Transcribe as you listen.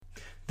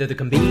They're the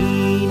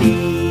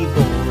Conbini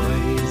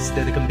boys.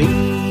 They're the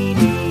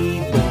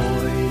Conbini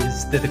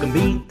boys. They're the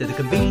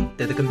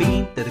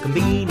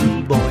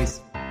Conbini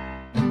boys.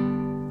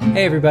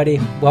 Hey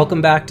everybody,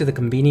 welcome back to the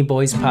Conbini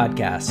Boys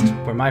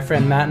podcast, where my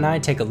friend Matt and I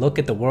take a look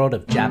at the world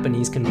of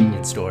Japanese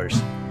convenience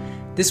stores.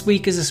 This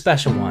week is a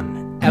special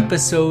one,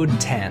 episode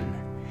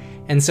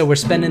 10. And so we're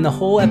spending the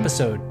whole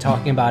episode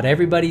talking about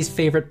everybody's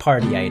favorite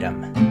party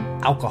item,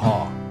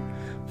 alcohol.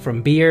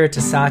 From beer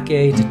to sake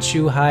to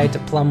chuhai to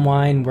plum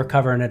wine, we're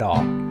covering it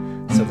all.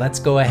 So let's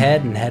go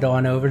ahead and head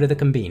on over to the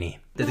Conbini.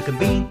 They're the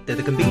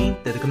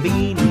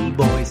Conbini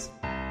boys.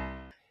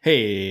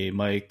 Hey,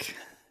 Mike.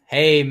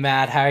 Hey,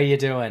 Matt, how are you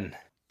doing?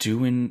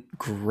 Doing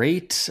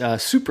great.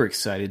 Super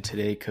excited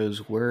today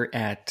because we're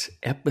at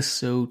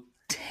episode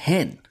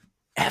 10.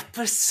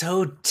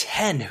 Episode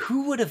 10.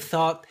 Who would have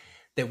thought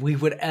that we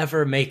would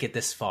ever make it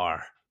this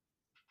far?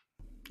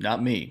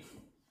 Not me.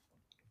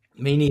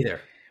 Me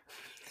neither.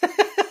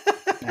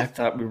 I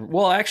thought we were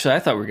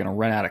going to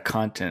run out of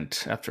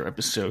content after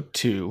episode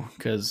 2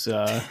 because,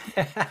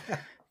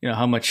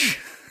 how much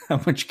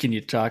can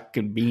you talk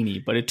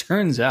Conbini? But it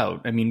turns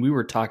out, we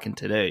were talking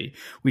today.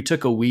 We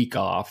took a week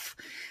off,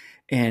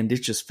 and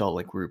it just felt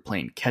like we were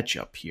playing catch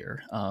up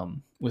here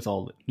with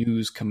all the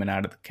news coming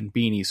out of the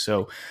Conbini.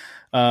 So,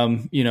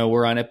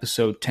 we're on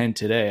episode 10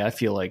 today. I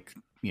feel like,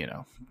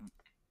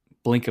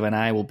 blink of an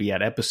eye, we'll be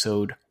at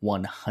episode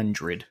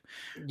 100.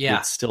 Yeah.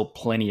 With still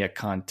plenty of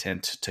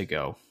content to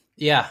go.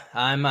 Yeah,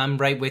 I'm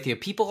right with you.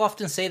 People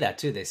often say that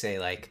too. They say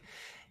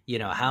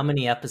how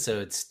many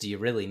episodes do you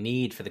really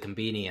need for the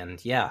Conbini? And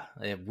yeah,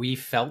 we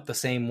felt the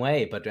same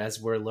way. But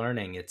as we're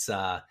learning,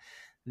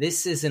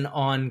 this is an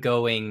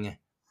ongoing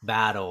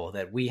battle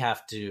that we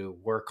have to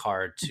work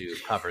hard to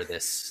cover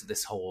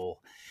this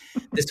whole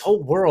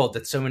world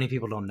that so many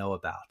people don't know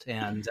about.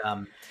 And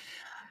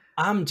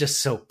I'm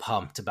just so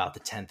pumped about the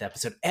 10th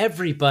episode.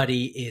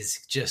 Everybody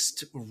is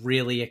just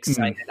really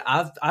excited.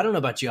 I don't know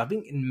about you. I've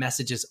been getting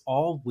messages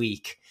all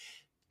week.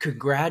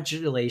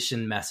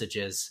 Congratulations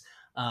messages.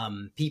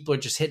 People are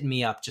just hitting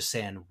me up just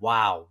saying,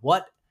 wow,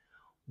 what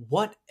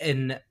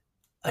an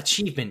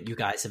achievement you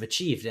guys have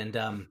achieved. And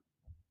I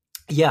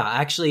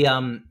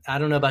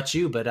don't know about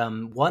you, but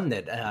one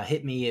that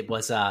hit me, it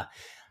was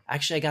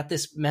actually I got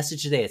this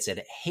message today. It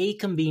said, "Hey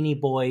Conbini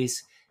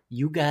boys,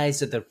 you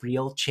guys are the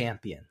real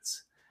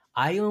champions.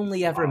 I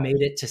only ever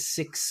made it to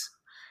 6,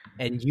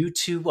 and you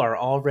two are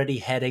already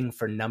heading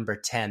for number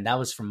 10. That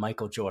was from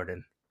Michael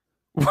Jordan.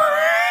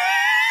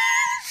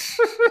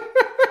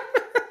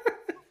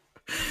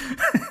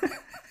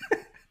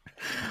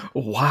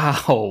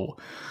 Wow.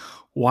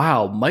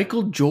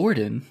 Michael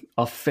Jordan,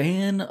 a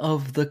fan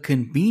of the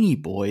Conbini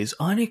boys.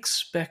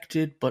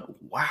 Unexpected,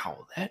 but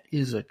wow, that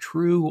is a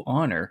true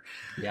honor.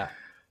 Yeah.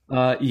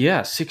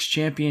 6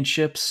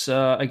 championships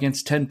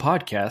against 10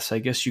 podcasts. I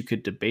guess you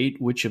could debate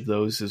which of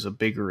those is a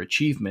bigger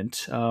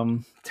achievement,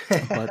 but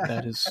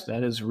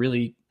that is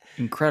really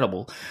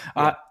incredible.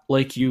 Yeah.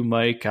 Like you,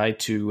 Mike, I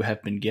too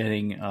have been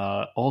getting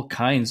all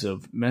kinds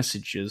of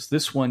messages.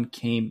 This one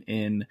came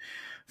in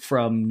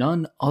from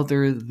none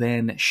other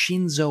than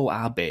Shinzo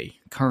Abe,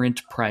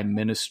 current Prime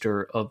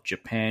Minister of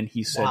Japan.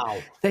 He said, Wow.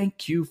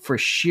 "Thank you for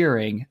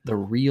sharing the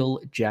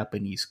real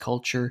Japanese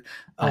culture.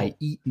 I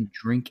eat and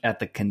drink at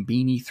the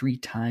Conbini 3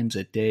 times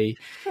a day.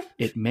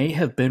 It may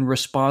have been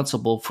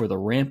responsible for the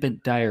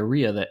rampant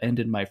diarrhea that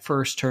ended my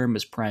first term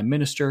as Prime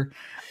Minister.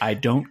 I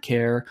don't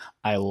care.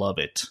 I love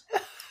it."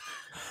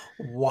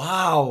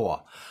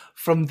 Wow.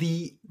 From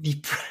the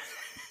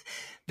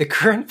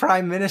current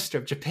Prime Minister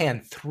of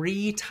Japan,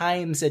 3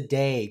 times a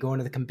day going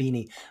to the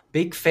Conbini.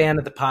 Big fan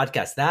of the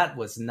podcast. That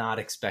was not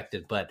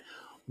expected, but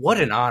what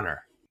an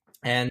honor.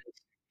 And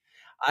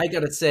I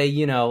got to say,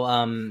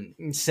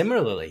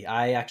 similarly,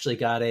 I actually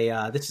got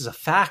this is a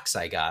fax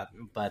I got,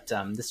 but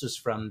this was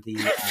from the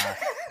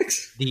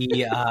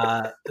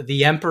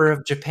Emperor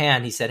of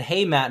Japan. He said,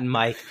 "Hey, Matt and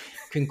Mike,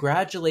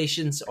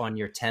 congratulations on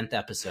your 10th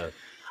episode.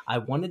 I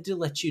wanted to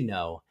let you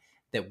know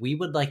that we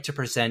would like to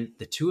present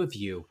the two of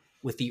you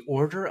with the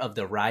Order of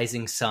the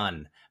Rising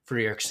Sun for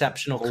your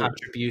exceptional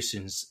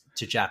contributions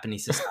to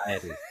Japanese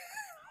society.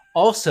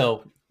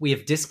 Also, we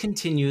have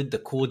discontinued the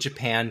Cool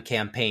Japan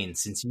campaign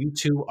since you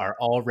two are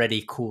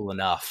already cool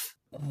enough."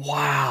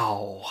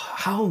 Wow.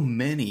 How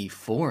many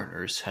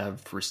foreigners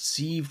have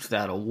received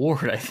that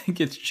award? I think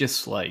it's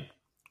just like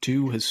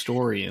 2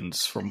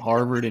 historians from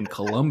Harvard and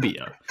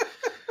Columbia.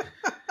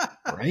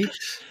 Right?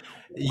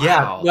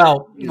 Yeah,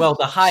 Wow. well,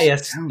 the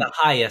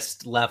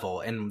highest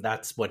level, and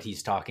that's what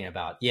he's talking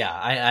about. Yeah,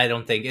 I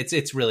don't think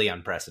it's really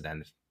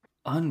unprecedented.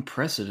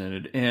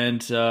 Unprecedented, and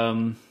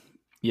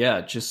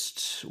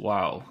just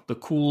wow, the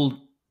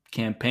cool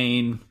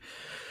campaign.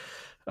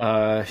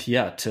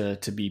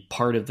 To be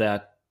part of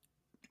that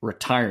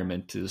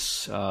retirement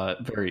is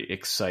very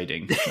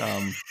exciting.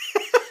 Because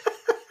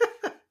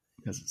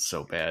it's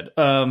so bad.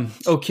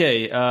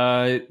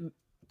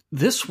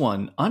 This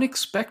one,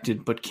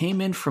 unexpected, but came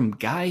in from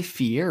Guy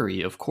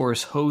Fieri, of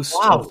course, host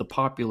of the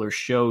popular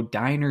show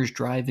Diners,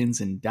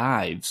 Drive-Ins, and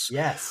Dives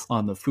Yes.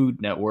 on the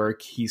Food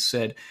Network. He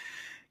said,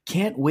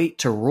 Can't wait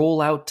to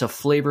roll out to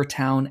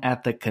Flavortown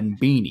at the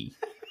Conbini.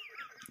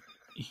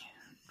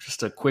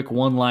 Just a quick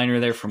one-liner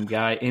there from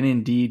Guy. And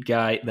indeed,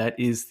 Guy, that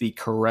is the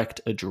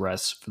correct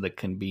address for the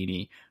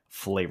Conbini,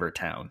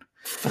 Flavortown.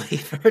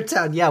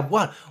 Flavortown, yeah,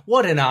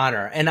 what an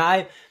honor. And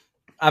I'm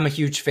a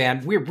huge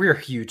fan. We're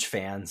huge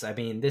fans. I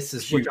mean,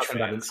 we're talking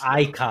about an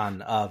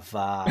icon of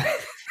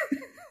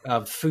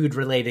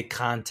food-related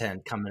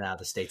content coming out of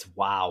the States.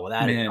 Wow,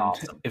 that is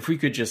awesome. If we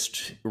could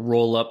just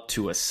roll up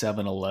to a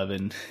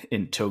 7-Eleven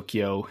in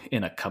Tokyo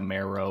in a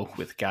Camaro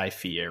with Guy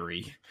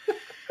Fieri,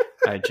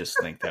 I just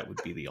think that would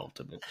be the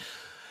ultimate.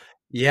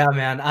 Yeah,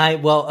 man.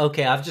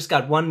 I've just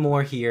got one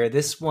more here.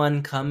 This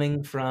one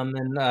coming from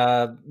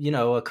a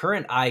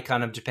current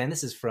icon of Japan.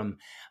 This is from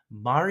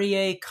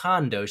Marie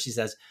Kondo. She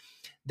says,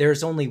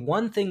 "There's only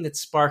one thing that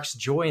sparks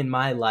joy in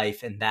my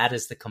life, and that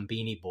is the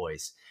Conbini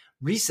Boys.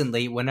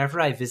 Recently, whenever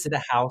I visit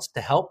a house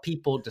to help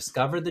people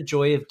discover the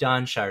joy of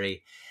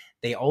danshari,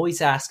 they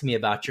always ask me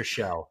about your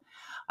show.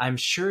 I'm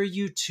sure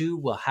you too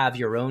will have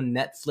your own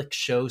Netflix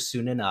show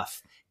soon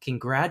enough.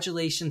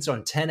 Congratulations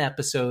on 10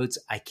 episodes.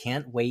 I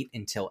can't wait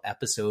until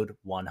episode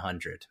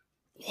 100.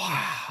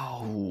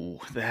 Wow,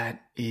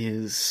 that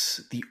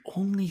is the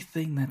only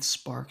thing that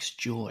sparks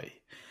joy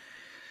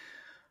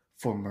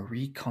for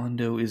Marie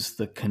Kondo is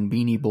the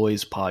Conbini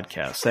Boys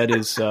podcast. That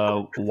is,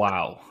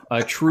 wow,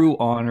 a true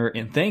honor.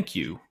 And thank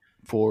you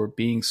for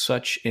being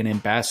such an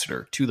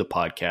ambassador to the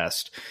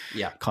podcast,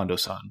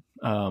 Kondo-san,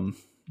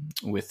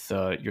 with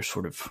your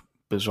sort of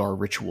bizarre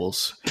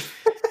rituals.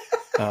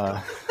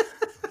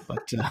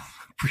 But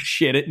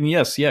appreciate it. And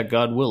yes,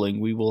 God willing,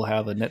 we will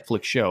have a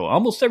Netflix show.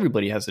 Almost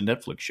everybody has a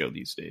Netflix show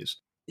these days.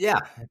 Yeah.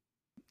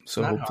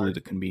 So hopefully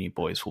the Conbini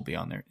Boys will be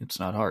on there. It's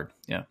not hard.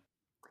 Yeah.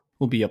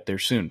 We'll be up there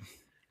soon.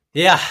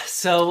 Yeah.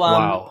 So,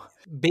 wow.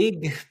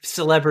 Big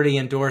celebrity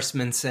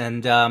endorsements.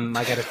 And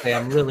I got to say,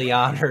 I'm really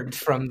honored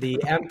from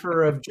the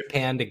Emperor of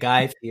Japan to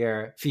Guy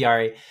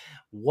Fieri.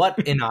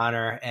 What an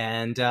honor.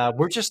 And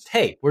we're just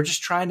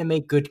trying to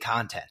make good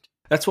content.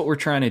 That's what we're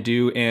trying to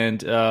do,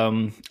 and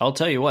I'll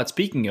tell you what,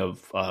 speaking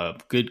of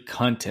good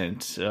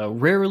content,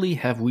 rarely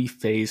have we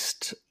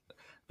faced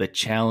the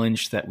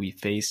challenge that we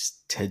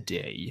face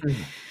today.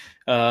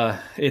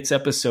 It's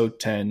episode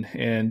 10,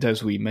 and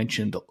as we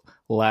mentioned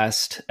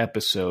last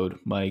episode,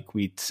 Mike,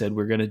 we said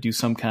we're going to do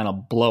some kind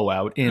of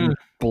blowout, and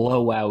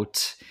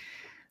blowout,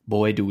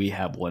 boy, do we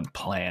have one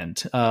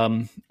planned.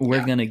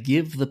 We're going to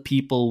give the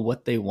people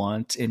what they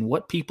want, and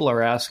what people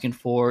are asking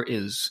for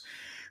is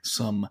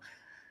some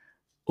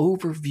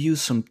overview,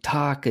 some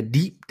talk, a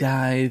deep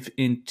dive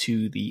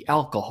into the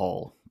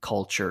alcohol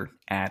culture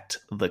at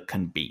the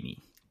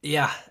Conbini.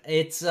 Yeah,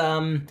 it's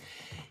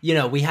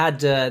we had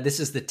this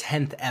is the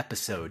 10th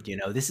episode.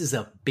 This is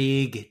a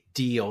big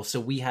deal, so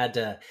we had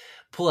to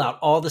pull out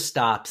all the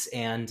stops,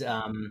 and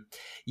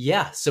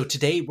so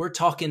today we're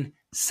talking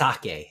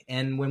sake,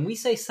 and when we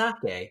say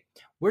sake,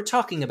 we're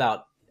talking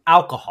about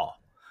alcohol,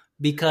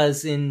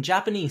 because in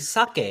Japanese,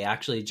 sake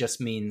actually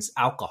just means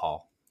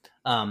alcohol.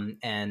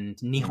 And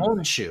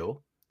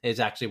Nihonshu is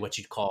actually what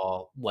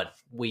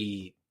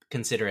we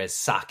consider as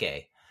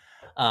sake.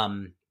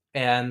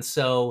 And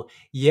so,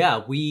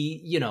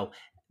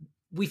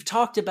 we've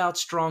talked about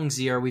strong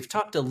zero. We've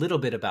talked a little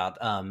bit about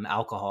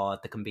alcohol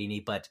at the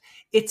Conbini, but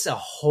it's a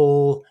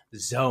whole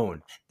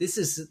zone. This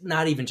is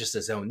not even just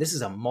a zone. This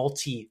is a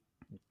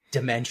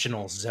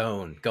multi-dimensional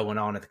zone going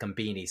on at the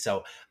Conbini.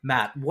 So,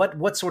 Matt,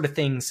 what sort of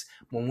things,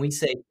 when we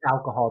say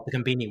alcohol at the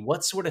Conbini,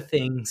 what sort of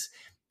things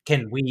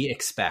can we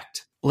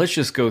expect? Let's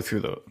just go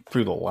through the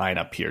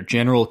lineup here.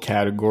 General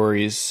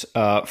categories.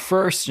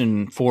 First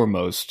and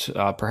foremost,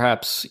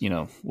 perhaps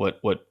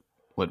what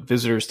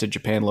visitors to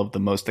Japan love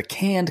the most: the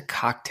canned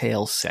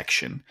cocktail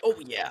section. Oh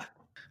yeah.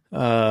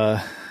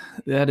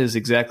 That is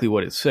exactly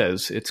what it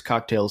says. It's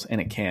cocktails in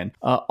a can.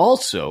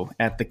 Also,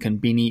 at the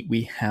Conbini,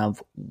 we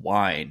have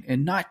wine,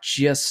 and not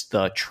just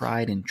the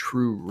tried and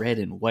true red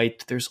and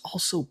white. There's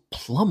also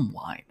plum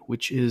wine,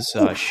 which is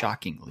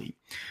shockingly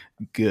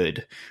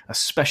good,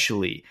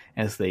 especially,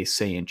 as they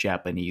say in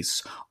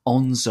Japanese,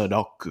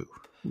 onzaroku,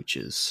 which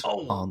is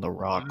on the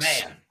rocks.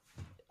 Man.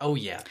 Oh,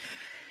 yeah.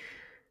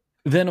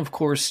 Then, of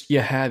course, you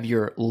have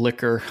your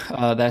liquor.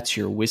 That's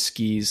your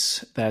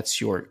whiskeys.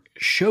 That's your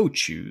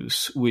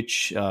shochus,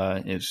 which,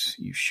 as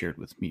you shared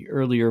with me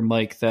earlier,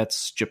 Mike,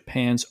 that's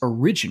Japan's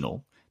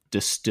original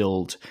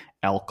distilled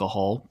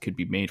alcohol. Could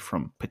be made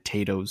from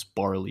potatoes,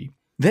 barley.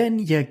 Then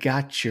you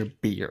got your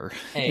beer.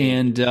 Hey.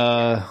 And,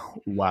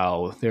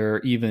 wow, there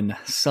are even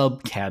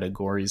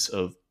subcategories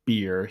of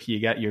beer. You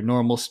got your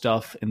normal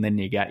stuff, and then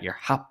you got your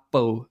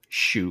happo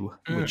shu,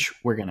 which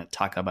we're going to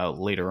talk about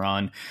later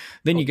on.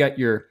 Then you got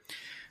your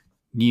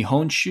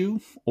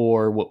nihonshu,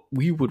 or what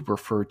we would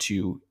refer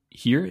to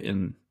here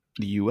in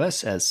the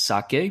U.S. as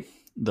sake,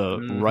 the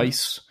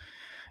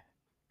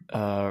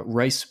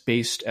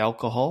rice-based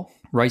alcohol.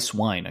 Rice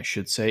wine, I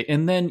should say.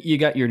 And then you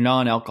got your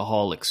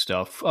non-alcoholic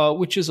stuff,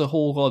 which is a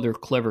whole other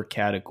clever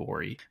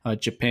category.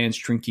 Japan's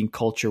drinking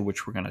culture,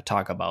 which we're going to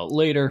talk about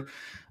later.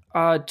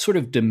 sort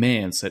of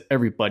demands that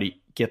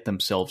everybody get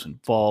themselves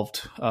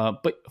involved.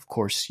 But of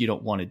course, you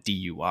don't want a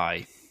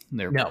DUI.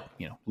 They're No,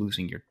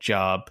 losing your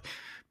job,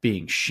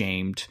 being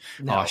shamed,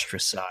 no.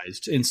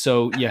 ostracized, and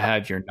so you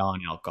have your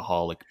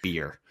non-alcoholic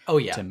beer. Oh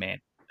yeah, to manage.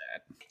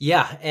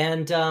 yeah,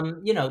 and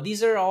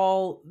these are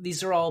all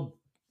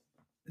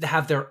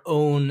have their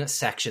own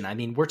section. I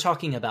mean, we're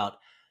talking about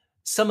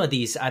some of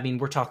these. I mean,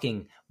 we're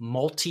talking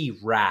multi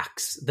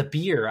racks. The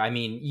beer, I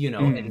mean,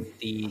 and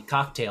the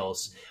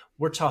cocktails.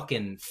 We're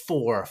talking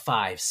 4,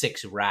 5,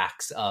 6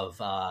 racks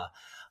of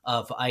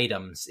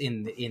items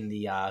in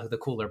the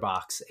cooler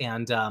box,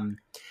 and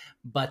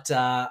but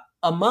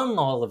among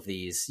all of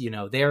these,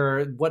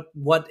 there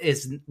what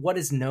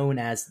is known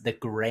as the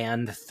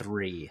Grand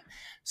Three.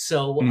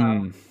 So,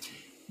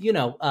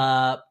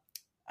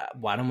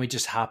 why don't we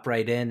just hop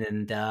right in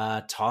and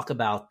talk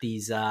about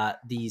these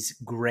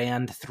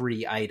Grand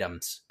Three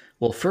items?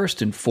 Well,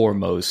 first and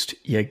foremost,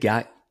 you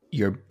got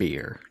your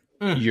beer,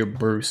 your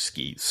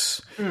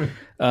Brewskies.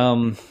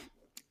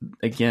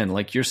 Again,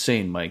 like you're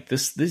saying, Mike,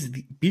 this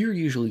beer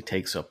usually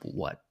takes up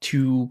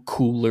 2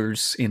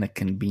 coolers in a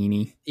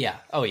Conbini? Yeah.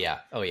 Oh yeah.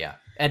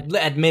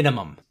 At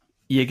minimum.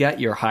 You got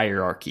your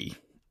hierarchy.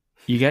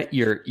 You got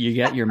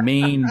your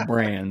main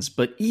brands,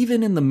 but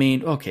even in the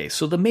main, okay,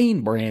 so the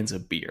main brands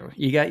of beer,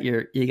 you got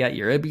your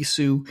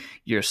Ebisu,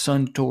 your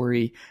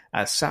Suntory,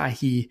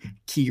 Asahi,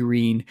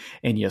 Kirin,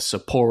 and your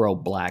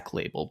Sapporo Black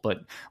Label.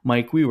 But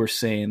Mike, we were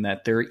saying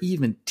that there are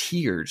even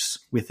tiers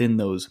within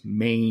those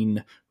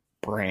main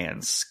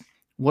brands.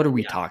 What are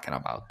we talking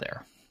about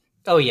there?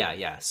 Oh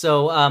yeah.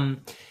 So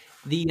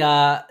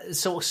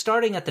so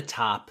starting at the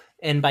top,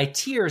 and by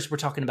tiers we're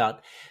talking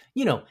about,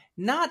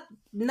 not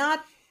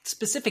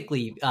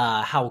specifically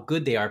how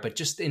good they are, but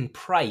just in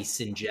price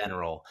in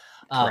general.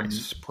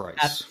 Price.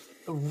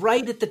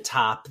 Right at the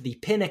top, the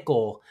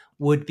pinnacle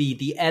would be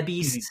the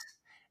Ebisu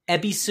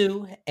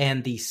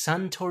and the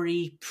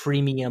Suntory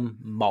Premium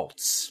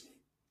Malts.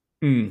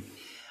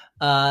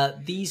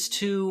 These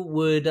two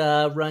would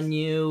run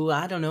you,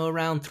 I don't know,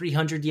 around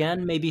 300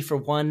 yen, maybe for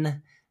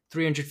one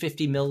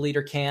 350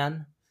 milliliter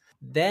can.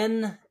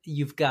 Then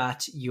you've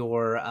got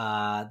your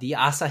the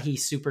Asahi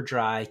Super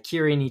Dry,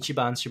 Kirin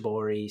Ichiban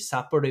Shibori,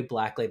 Sapporo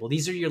Black Label.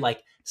 These are your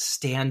like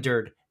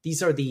standard.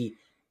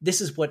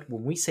 This is what,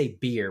 when we say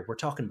beer, we're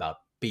talking about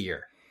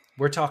beer.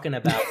 We're talking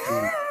about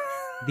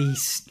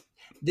this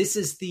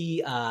is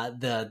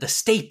the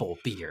staple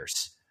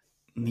beers.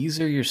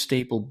 These are your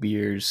staple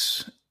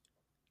beers.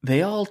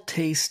 They all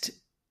taste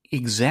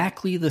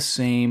exactly the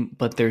same,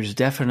 but there's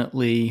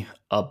definitely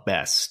a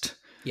best.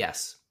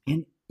 Yes.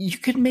 And you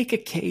could make a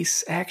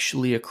case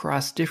actually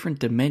across different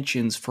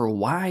dimensions for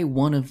why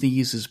one of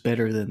these is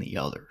better than the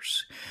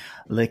others.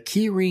 The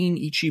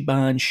Kirin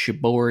Ichiban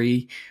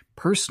Shibori,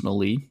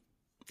 personally,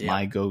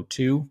 my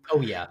go-to.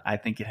 Oh, yeah. I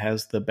think it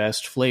has the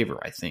best flavor.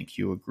 I think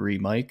you agree,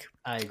 Mike.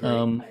 I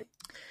agree.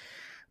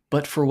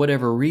 But for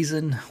whatever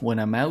reason, when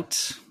I'm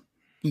out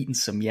eating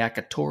some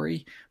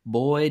yakitori,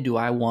 boy, do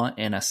I want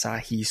an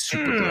Asahi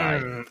Super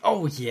Dry.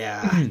 Oh,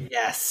 yeah.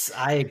 Yes,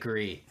 I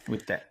agree.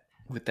 With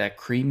that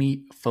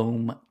creamy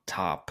foam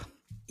top.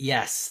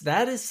 Yes,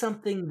 that is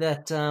something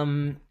that,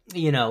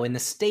 in the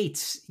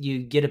States, you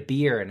get a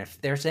beer, and if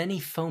there's any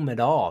foam at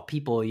all,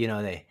 people,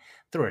 they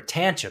throw a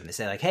tantrum. They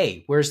say, like,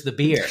 hey, where's the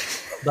beer?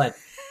 But,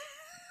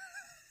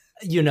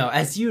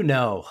 as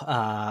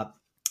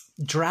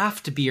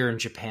draft beer in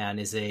Japan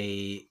is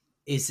a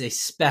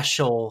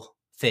special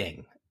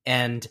thing,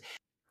 and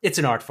it's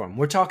an art form.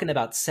 We're talking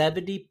about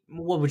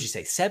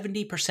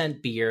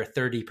 70% beer,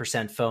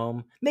 30%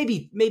 foam,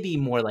 maybe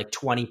more like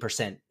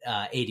 20%,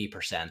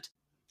 80%.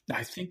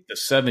 I think the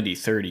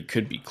 70-30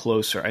 could be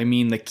closer. I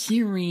mean, the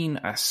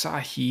Kirin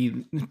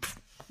Asahi,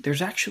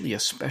 there's actually a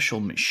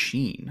special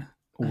machine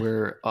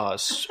where a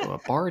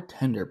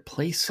bartender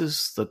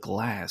places the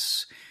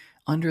glass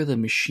under the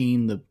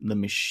machine. The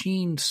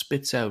machine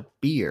spits out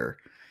beer,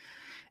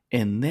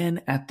 and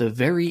then at the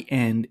very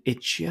end,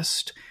 it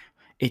just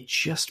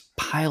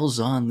piles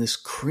on this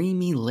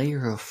creamy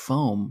layer of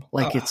foam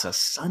like it's a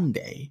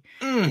sundae.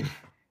 And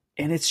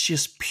it's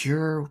just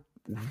pure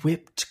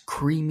whipped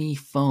creamy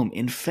foam.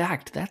 In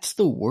fact, that's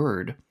the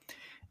word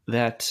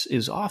that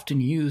is often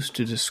used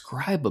to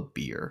describe a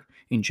beer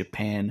in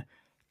Japan.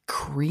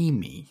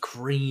 Creamy.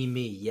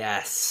 Creamy,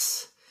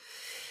 yes.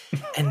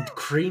 And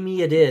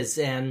creamy it is.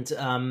 And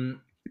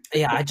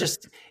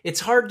it's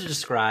hard to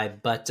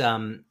describe, but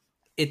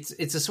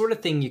it's a sort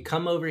of thing. You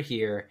come over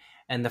here,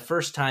 and the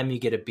first time you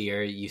get a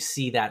beer, you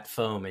see that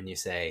foam and you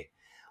say,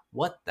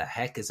 what the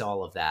heck is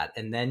all of that?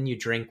 And then you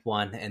drink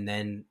one, and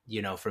then,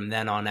 from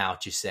then on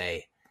out, you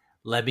say,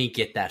 let me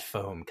get that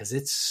foam, because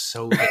it's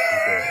so damn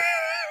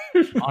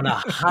good. On a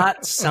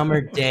hot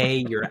summer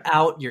day, you're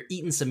out, you're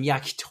eating some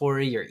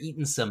yakitori, you're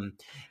eating some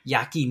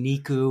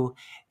yakiniku,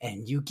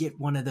 and you get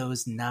one of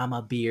those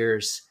Nama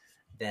beers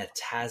that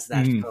has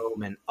that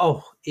foam, and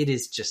it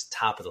is just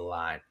top of the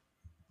line.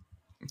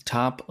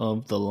 Top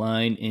of the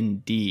line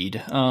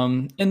indeed.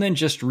 And then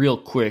just real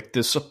quick,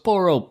 the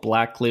Sapporo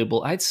Black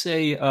Label, I'd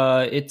say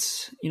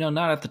it's,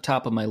 not at the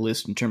top of my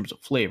list in terms of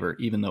flavor,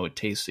 even though it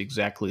tastes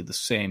exactly the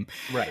same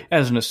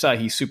as an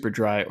Asahi Super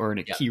Dry or an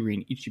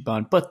Kirin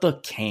Ichiban. But the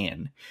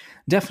can,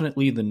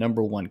 definitely the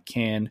number one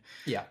can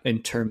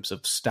in terms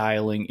of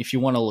styling. If you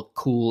want to look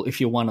cool,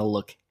 if you want to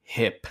look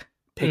hip,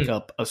 pick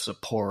up a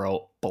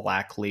Sapporo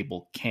Black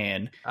Label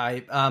can.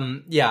 I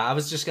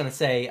was just going to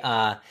say,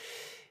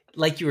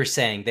 like you were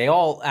saying, they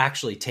all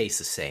actually taste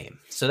the same.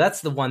 So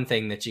that's the one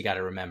thing that you got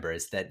to remember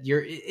is that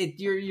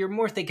you're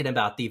more thinking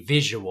about the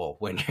visual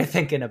when you're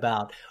thinking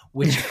about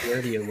which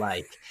beer do you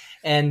like.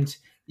 And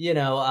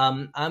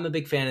I'm a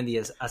big fan of the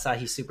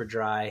Asahi Super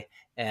Dry,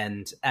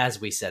 and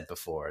as we said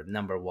before,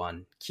 number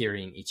one,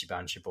 Kirin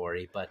Ichiban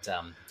Shibori. But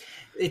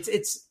it's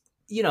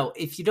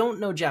if you don't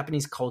know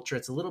Japanese culture,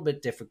 it's a little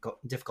bit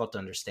difficult to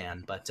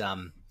understand. But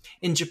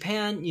in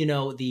Japan,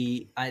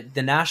 the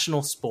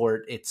national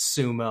sport, it's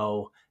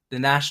sumo. The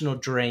national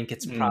drink,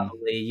 it's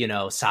probably,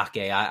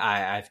 sake.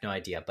 I have no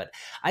idea. But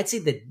I'd say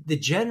that the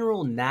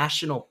general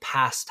national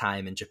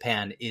pastime in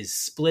Japan is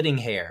splitting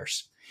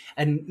hairs.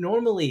 And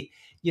normally,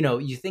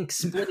 you think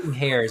splitting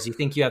hairs, you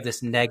think you have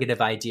this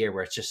negative idea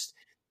where it's just,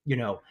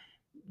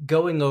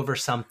 going over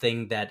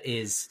something that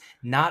is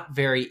not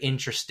very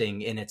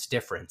interesting in its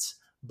difference.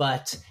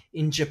 But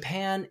in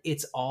Japan,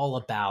 it's all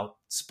about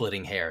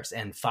splitting hairs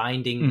and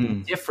finding the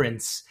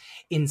difference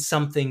in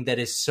something that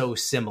is so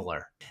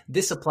similar.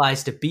 This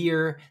applies to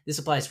beer. This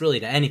applies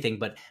really to anything,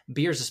 but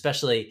beers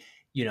especially,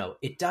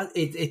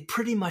 it's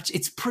pretty much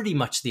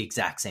the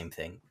exact same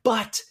thing.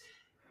 But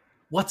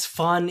what's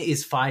fun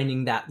is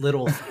finding that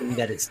little thing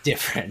that is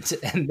different.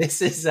 And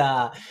this is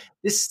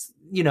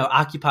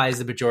occupies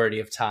the majority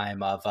of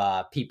time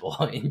of people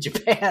in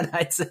Japan,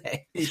 I'd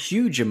say. A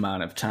huge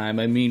amount of time.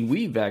 I mean,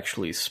 we've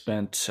actually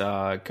spent,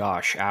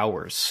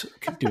 hours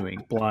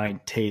doing blind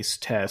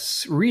taste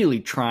tests,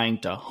 really trying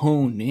to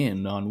hone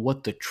in on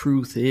what the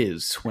truth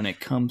is when it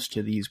comes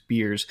to these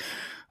beers.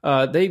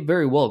 They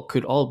very well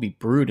could all be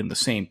brewed in the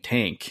same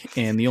tank,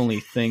 and the only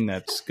thing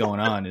that's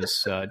going on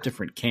is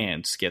different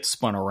cans get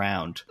spun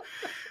around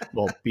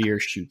while beer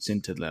shoots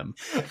into them.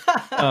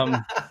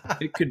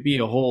 It could be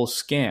a whole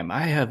scam.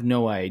 I have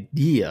no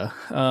idea.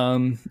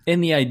 And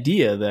the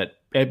idea that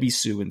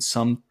Ebisu and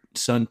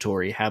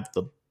Suntory have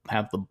the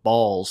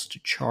balls to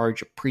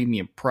charge a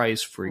premium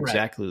price for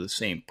exactly the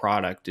same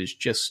product is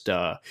just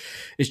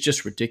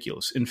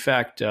ridiculous. In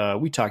fact,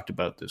 we talked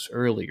about this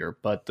earlier,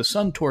 but the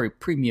Suntory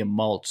premium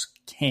malts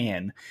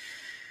can,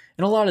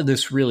 and a lot of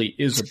this really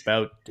is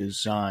about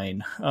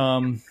design.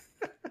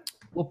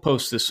 We'll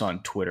post this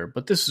on Twitter,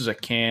 but this is a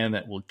can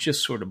that will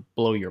just sort of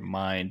blow your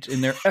mind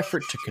in their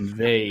effort to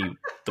convey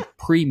the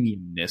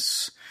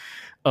premiumness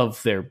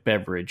of their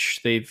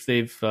beverage. They've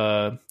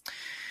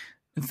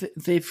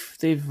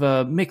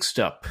mixed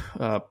up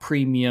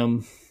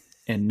premium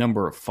and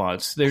number of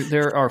fonts.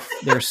 There are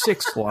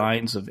 6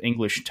 lines of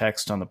English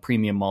text on the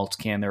premium malt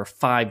can. There are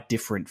 5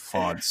 different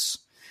fonts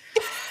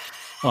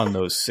on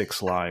those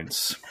 6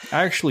 lines.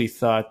 I actually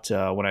thought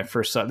when I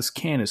first saw it, this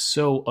can is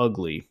so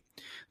ugly.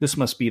 This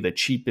must be the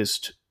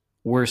cheapest,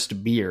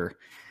 worst beer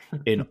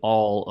in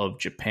all of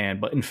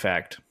Japan. But in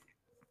fact,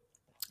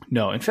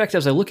 no. In fact,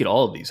 as I look at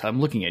all of these, I'm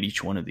looking at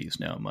each one of these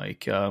now,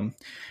 Mike.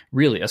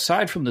 Really,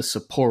 aside from the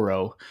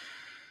Sapporo,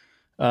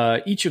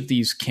 each of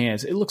these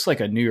cans, it looks like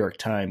a New York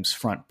Times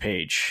front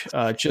page,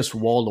 just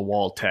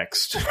wall-to-wall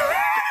text.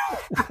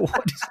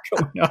 What is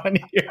going on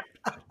here?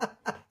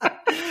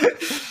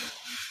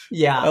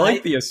 Yeah, I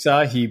like the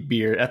Asahi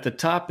beer. At the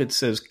top, it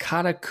says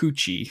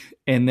Karakuchi,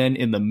 and then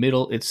in the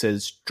middle, it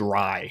says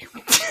dry.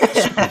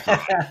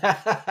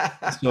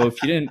 So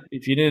if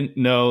you didn't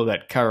know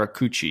that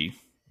Karakuchi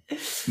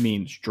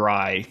means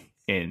dry,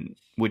 and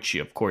which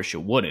of course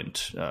you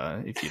wouldn't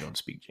if you don't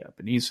speak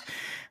Japanese,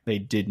 they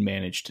did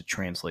manage to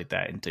translate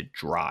that into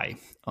dry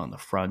on the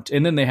front,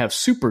 and then they have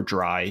super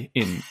dry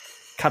in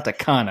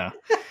katakana.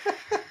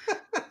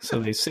 So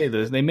they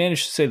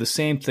managed to say the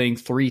same thing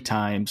 3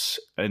 times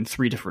in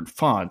 3 different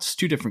fonts,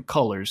 2 different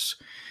colors.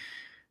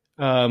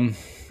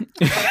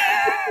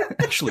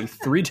 Actually,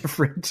 3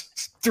 different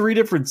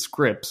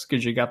scripts,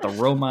 because you got the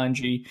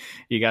Romanji,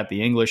 you got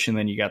the English, and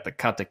then you got the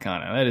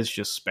katakana. That is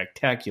just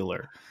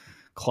spectacular,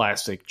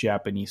 classic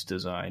Japanese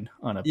design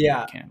on a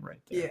beer can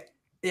right there.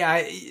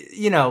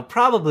 Yeah,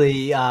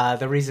 probably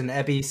the reason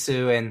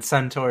Ebisu and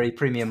Suntory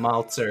premium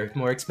malts are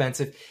more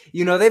expensive,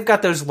 they've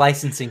got those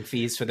licensing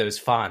fees for those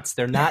fonts.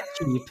 They're not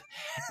cheap.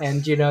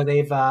 And,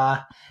 they've,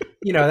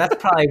 that's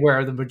probably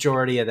where the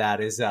majority of that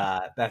is,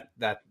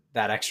 that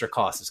extra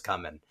cost is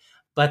coming.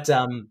 But,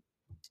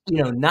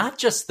 not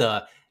just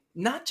the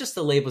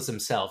labels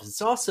themselves.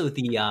 It's also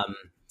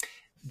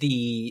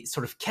the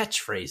sort of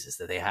catchphrases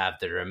that they have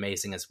that are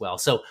amazing as well.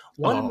 So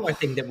one more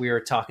thing that we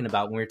were talking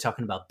about when we were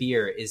talking about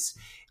beer is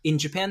in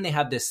Japan, they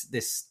have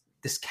this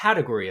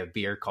category of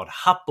beer called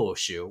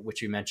Happoshu,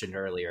 which we mentioned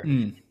earlier.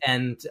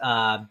 And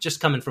just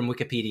coming from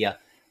Wikipedia,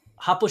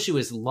 Happoshu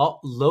is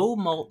low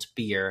malt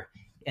beer,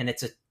 and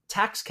it's a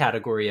tax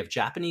category of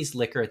Japanese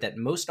liquor that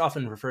most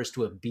often refers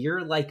to a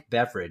beer-like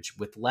beverage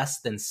with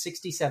less than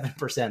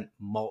 67%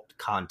 malt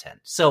content.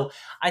 So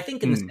I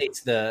think in the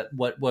States,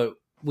 what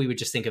we would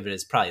just think of it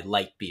as probably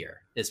light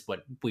beer is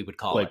what we would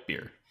call it. Light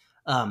beer.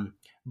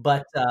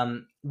 But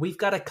we've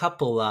got a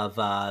couple of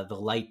the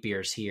light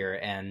beers here,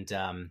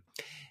 and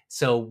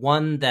so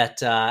one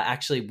that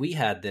actually we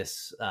had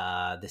this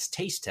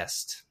taste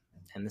test,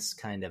 and this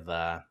kind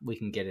of we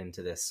can get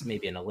into this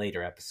maybe in a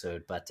later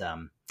episode, but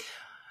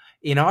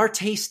in our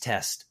taste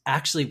test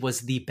actually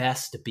was the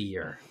best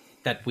beer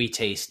that we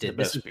tasted. The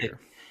best beer.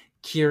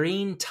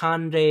 Kirin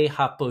Tanrei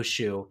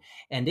Happoshu,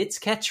 and its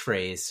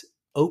catchphrase,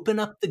 "Open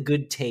up the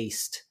good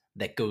taste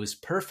that goes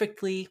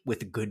perfectly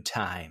with good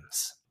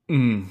times."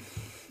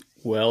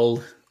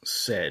 Well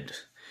said.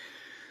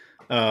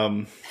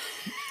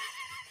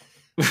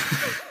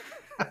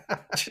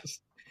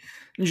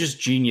 Just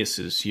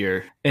geniuses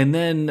here. And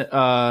then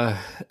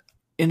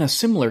in a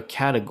similar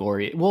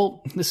category,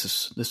 well, this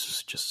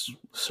is just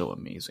so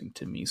amazing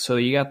to me. So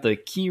you got the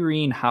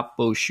Kirin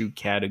Happoshu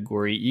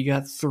category. You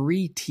got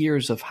 3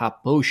 tiers of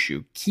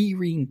Happoshu.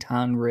 Kirin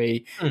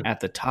Tanrei at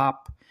the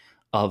top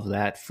of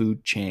that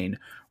food chain.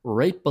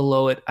 Right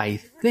below it, I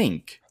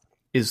think,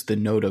 is the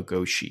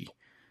Nodogoshi.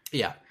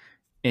 Yeah.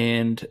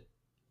 And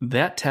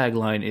that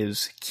tagline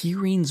is,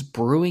 Kirin's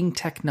brewing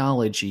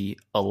technology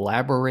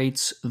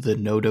elaborates the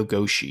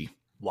Nodogoshi.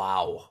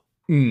 Wow.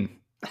 I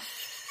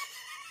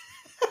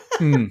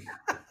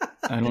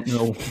don't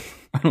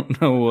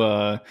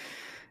know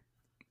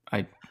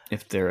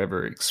if they're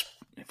ever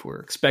if we're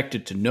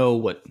expected to know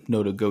what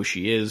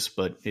Nodogoshi is,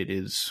 but it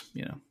is,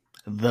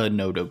 the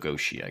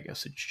Nodogoshi. I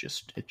guess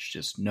it's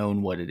just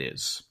known what it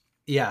is.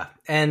 Yeah.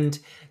 And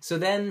so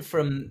then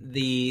from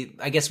the,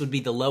 I guess would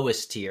be the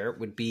lowest tier,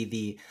 would be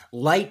the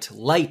light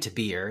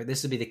beer.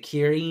 This would be the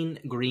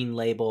Kirin Green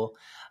Label.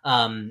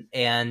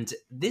 And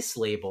this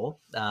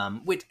label,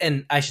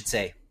 and I should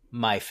say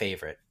my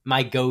favorite,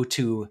 my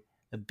go-to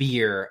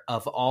beer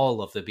of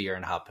all of the beer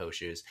and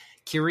Happoshus,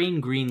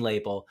 Kirin Green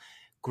Label.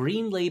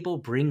 Green Label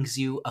brings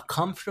you a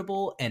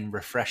comfortable and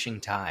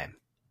refreshing time.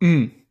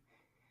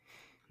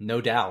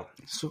 No doubt.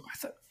 So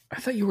I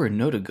thought you were a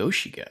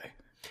Nodogoshi guy.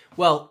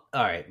 Well,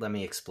 all right, let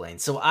me explain.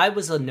 So I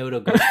was a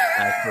Nodogoshi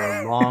guy for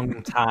a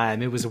long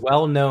time. It was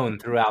well known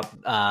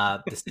throughout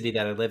the city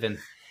that I live in.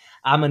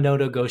 I'm a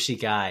Nodogoshi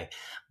guy.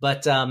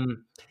 But,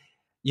 I'm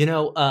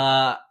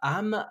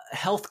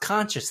health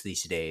conscious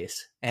these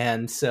days.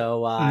 And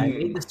so I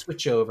made the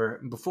switch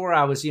over. Before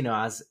I was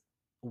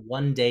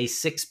 1 day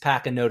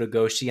 6-pack of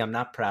Nodogoshi. I'm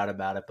not proud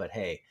about it, but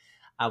hey,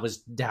 I was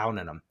down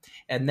in them.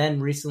 And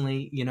then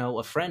recently,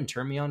 a friend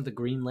turned me on to the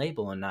Green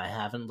Label, and I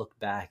haven't looked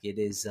back. It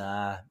is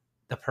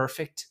the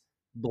perfect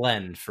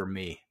blend for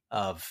me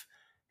of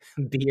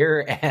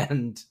beer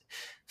and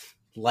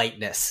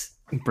lightness.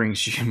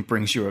 Brings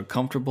you a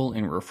comfortable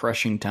and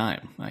refreshing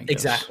time, I guess.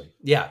 Exactly.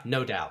 Yeah,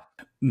 no doubt.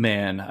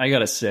 Man, I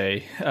gotta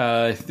say,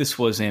 this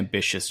was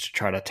ambitious to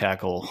try to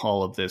tackle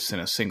all of this in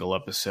a single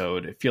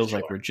episode. It feels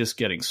like we're just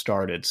getting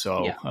started.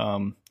 So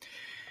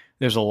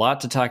there's a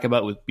lot to talk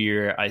about with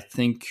beer. I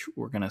think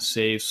we're going to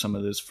save some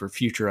of this for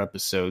future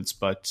episodes,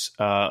 but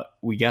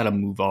we got to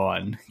move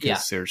on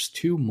because there's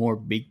 2 more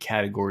big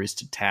categories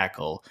to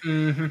tackle.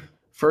 Mm-hmm.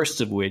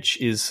 First of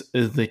which is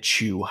the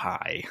Chew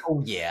High.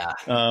 Oh, yeah.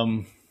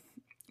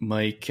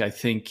 Mike, I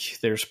think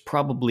there's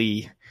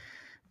probably,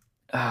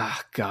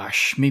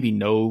 maybe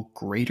no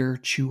greater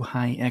Chew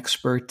High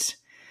expert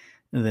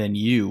than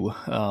you.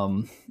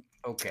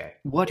 Okay.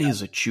 What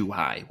is a Chew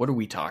High? What are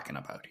we talking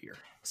about here?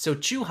 So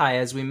Chuhai,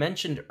 as we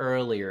mentioned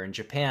earlier, in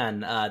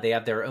Japan, they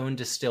have their own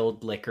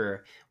distilled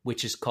liquor,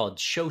 which is called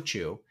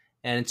shochu,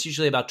 and it's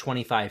usually about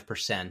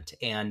 25%.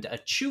 And a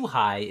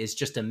Chuhai is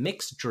just a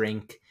mixed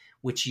drink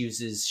which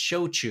uses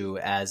shochu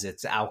as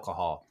its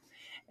alcohol.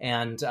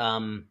 And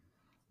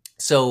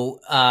so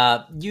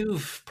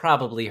you've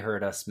probably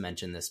heard us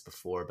mention this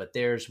before, but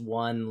there's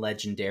one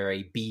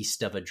legendary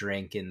beast of a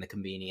drink in the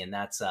Conbini, and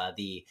that's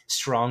the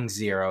Strong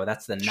Zero.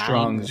 That's the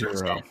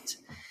 9%.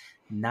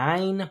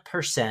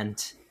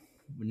 9%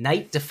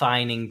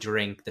 night-defining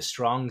drink, the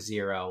Strong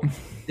Zero.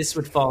 This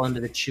would fall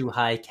into the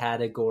Chuhai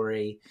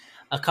category.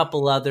 A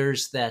couple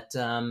others that,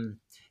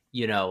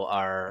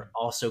 are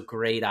also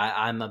great.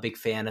 I'm a big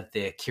fan of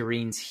the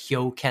Kirin's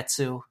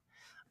Hyoketsu.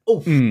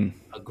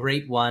 A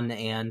great one.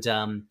 And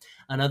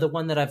another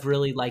one that I've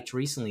really liked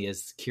recently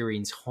is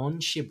Kirin's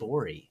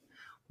Honshibori,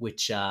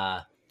 which,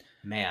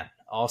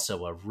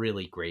 also a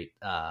really great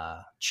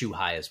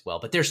Chuhai as well.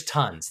 But there's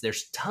tons of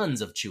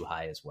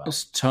Chuhai as well.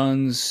 There's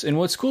tons. And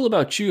what's cool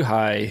about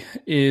Chuhai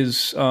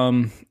is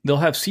they'll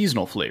have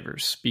seasonal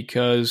flavors,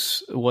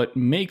 because what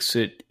makes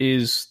it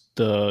is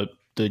the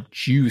the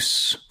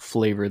juice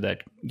flavor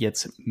that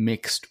gets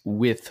mixed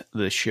with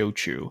the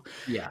shochu.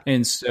 Yeah.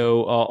 And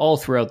so all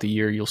throughout the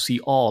year, you'll see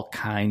all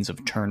kinds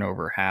of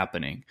turnover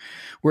happening.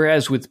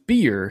 Whereas with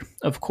beer,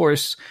 of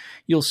course,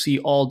 you'll see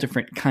all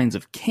different kinds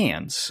of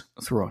cans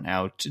thrown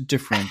out,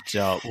 different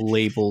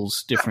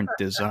labels, different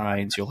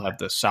designs. You'll have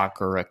the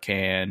Sakura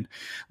can,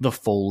 the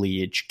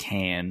foliage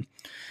can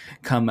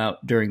come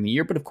out during the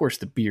year. But of course,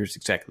 the beer is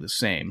exactly the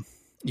same.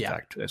 In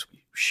fact, as we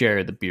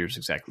share, the beer is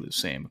exactly the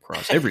same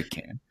across every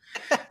can.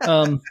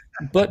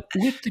 But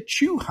with the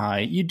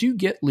Chuhai, you do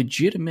get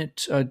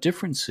legitimate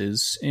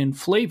differences in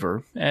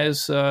flavor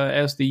as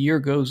the year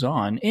goes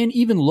on, and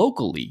even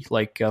locally.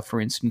 Like, for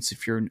instance,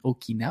 if you're in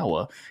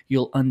Okinawa,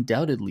 you'll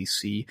undoubtedly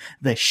see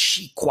the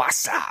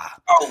Shikwasa.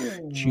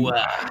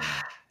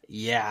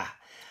 Yeah.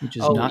 Which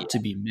is not to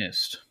be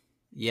missed.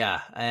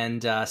 Yeah,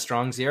 and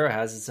Strong Zero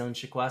has its own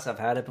Shikwasa. I've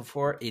had it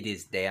before. It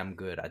is damn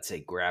good. I'd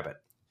say grab it.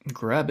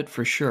 Grab it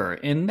for sure.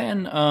 And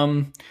then,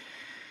 I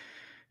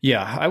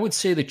would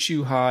say the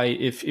Chuhai,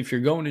 if you're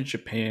going to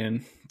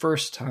Japan,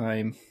 first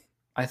time,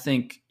 I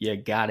think you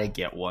gotta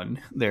get one.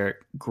 They're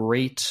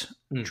great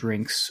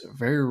drinks,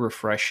 very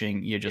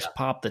refreshing. You just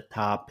pop the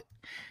top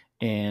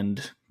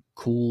and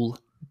cool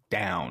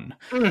down.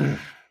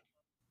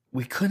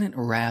 We couldn't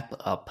wrap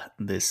up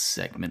this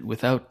segment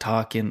without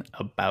talking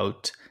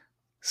about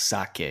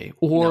sake,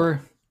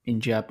 or in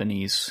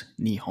Japanese,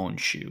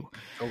 nihonshu.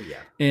 Oh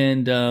yeah.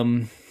 And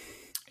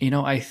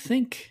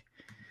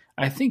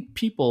I think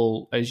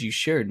people, as you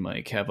shared,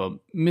 Mike, have a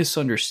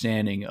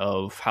misunderstanding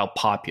of how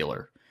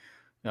popular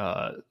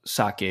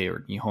sake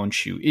or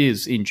nihonshu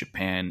is in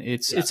Japan.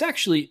 It's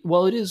actually,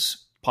 while it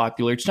is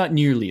popular, it's not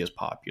nearly as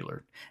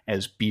popular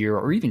as beer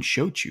or even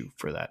shochu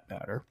for that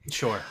matter.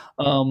 Sure.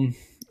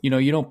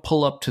 You don't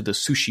pull up to the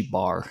sushi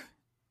bar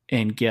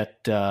and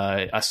get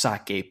a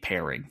sake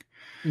pairing.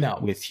 No.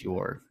 With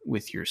your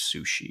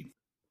sushi.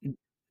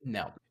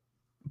 No.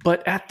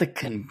 But at the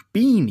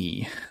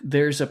Conbini,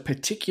 there's a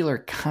particular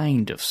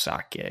kind of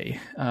sake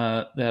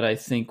that I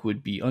think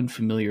would be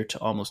unfamiliar to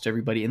almost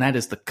everybody, and that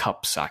is the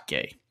cup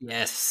sake.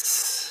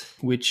 Yes.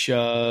 Which,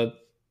 to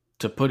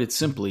put it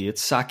simply,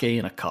 it's sake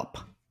in a cup.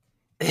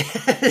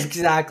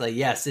 Exactly.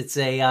 Yes, it's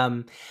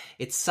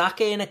it's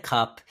sake in a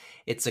cup.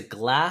 It's a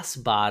glass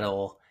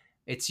bottle.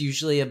 It's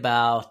usually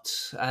about,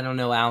 I don't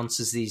know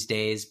ounces these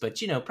days, but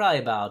probably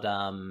about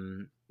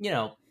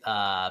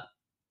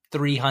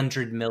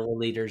 300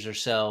 milliliters or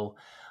so,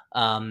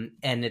 and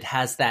it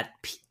has the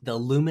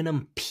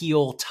aluminum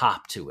peel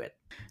top to it.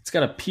 It's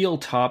got a peel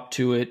top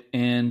to it,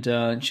 and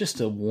just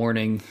a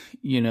warning,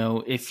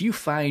 if you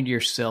find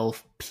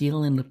yourself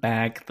peeling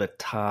back the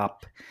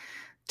top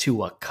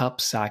to a cup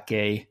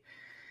sake,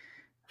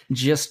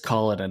 just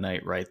call it a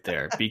night right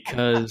there,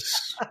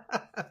 because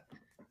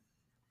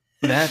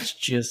that's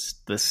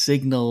just the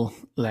signal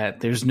that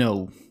there's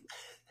nothing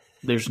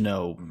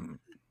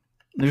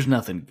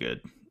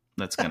good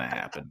that's going to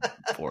happen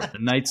for it. The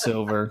night's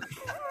over.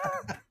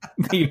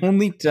 The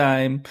only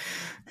time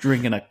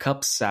drinking a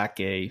cup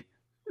sake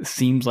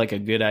seems like a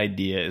good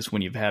idea is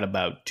when you've had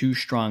about 2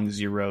 strong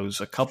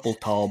zeros, a couple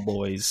tall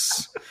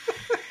boys,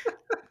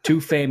 2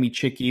 fammy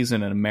chickies,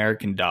 and an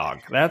American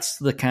dog. That's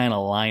the kind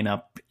of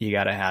lineup you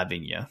got to have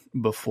in you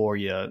before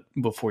you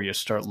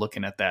start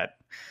looking at that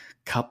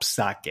cup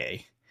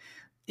sake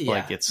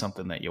like it's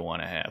something that you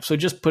want to have. So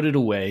just put it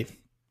away.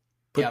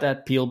 Put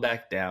that peel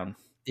back down.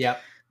 Yep.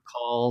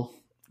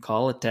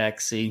 Call a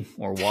taxi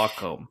or walk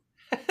home.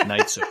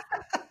 Night's over.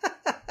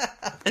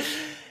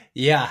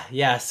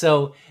 Yeah.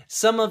 So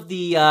some of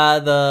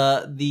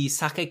the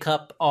sake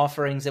cup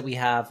offerings that we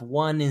have,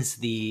 one is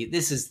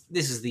this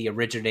is the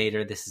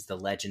originator, this is the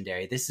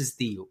legendary. This is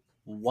the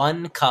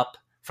one cup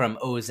from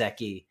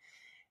Ozeki,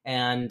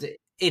 and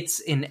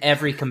it's in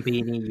every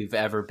Conbini you've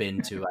ever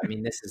been to. I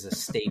mean, this is a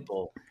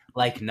staple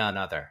like none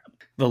other.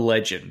 The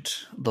legend,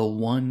 the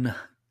one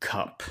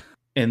cup.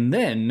 And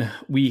then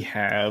we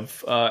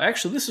have,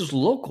 actually, this is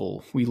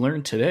local. We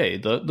learned today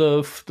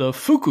the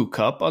Fuku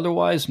Cup,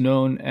 otherwise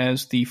known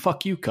as the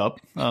Fuck You Cup,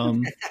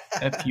 Fuku,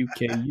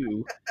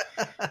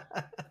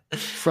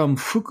 from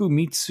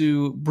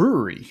Fukumitsu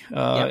Brewery.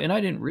 And I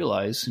didn't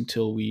realize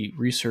until we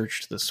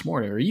researched this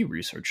morning, or you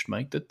researched,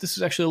 Mike, that this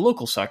is actually a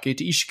local sake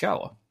to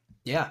Ishikawa.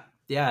 Yeah,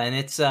 and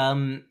it's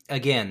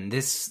again,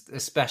 this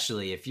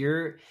especially if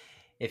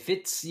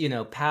it's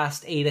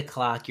past 8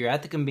 o'clock, you're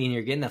at the Conbini,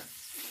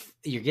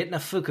 you're getting a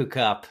Fuku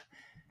cup,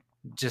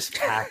 just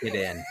pack it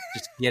in.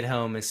 Just get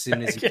home as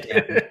soon as you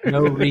can.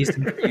 No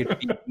reason for you to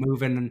be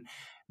moving,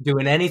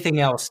 doing anything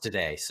else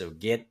today. So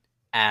get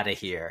out of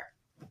here.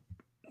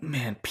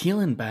 Man,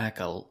 peeling back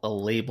a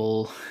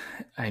label,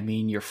 I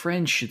mean, your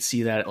friends should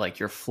see that like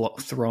you're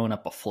throwing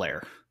up a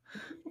flare.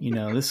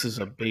 This is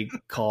a big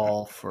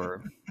call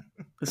for,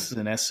 this is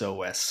an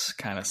SOS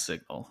kind of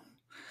signal.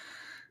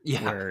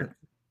 Yeah. Where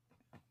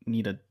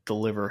need to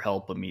deliver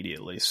help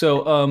immediately.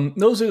 So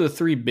those are the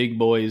 3 big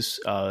boys.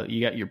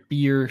 You got your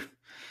beer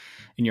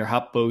and your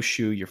hot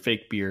boshu, your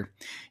fake beer.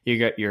 You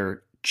got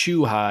your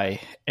chew high,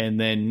 and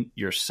then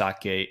your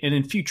sake. And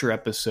in future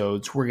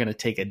episodes, we're going to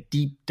take a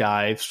deep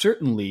dive,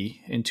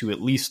 certainly into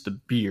at least the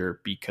beer,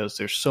 because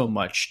there's so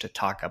much to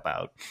talk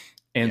about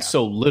and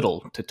so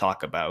little to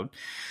talk about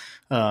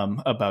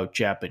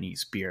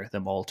Japanese beer,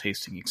 them all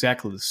tasting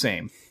exactly the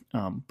same.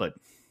 But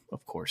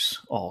of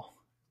course, all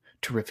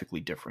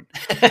terrifically different.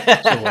 So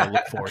I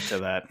look forward to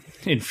that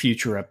in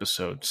future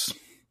episodes.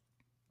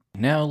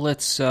 Now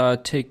let's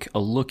take a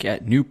look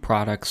at new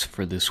products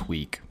for this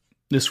week.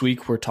 This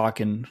week we're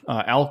talking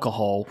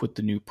alcohol with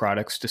the new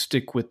products to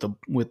stick with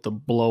the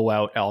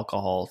blowout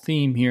alcohol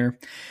theme here.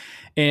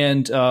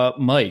 And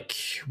Mike,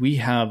 we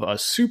have a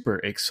super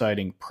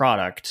exciting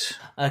product.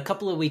 A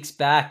couple of weeks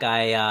back,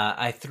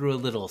 I threw a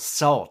little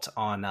salt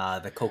on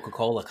the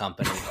Coca-Cola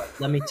company. But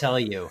let me tell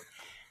you,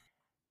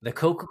 the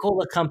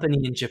Coca-Cola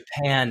company in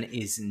Japan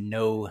is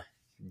no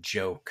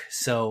joke.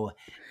 So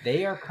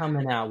they are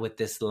coming out with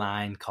this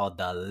line called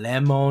the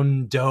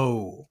Lemon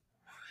Do.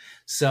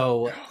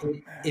 So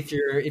if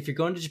you're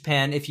going to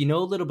Japan, if you know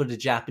a little bit of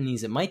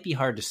Japanese, it might be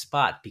hard to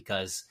spot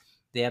because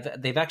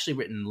they've actually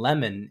written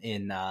lemon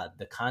in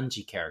the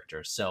kanji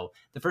characters. So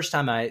the first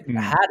time I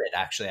had it,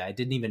 actually, I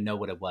didn't even know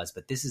what it was,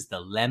 but this is the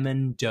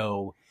Lemon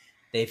Do.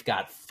 They've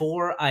got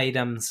 4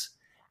 items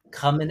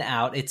coming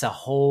out. It's a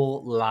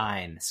whole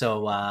line.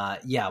 So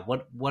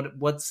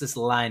what's this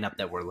lineup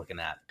that we're looking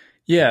at?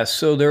 Yeah,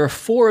 so there are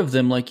 4 of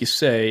them, like you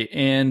say,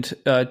 and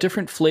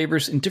different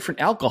flavors and different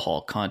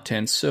alcohol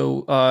content.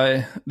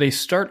 So they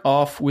start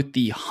off with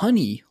the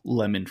honey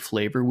lemon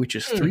flavor, which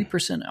is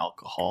 3%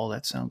 alcohol.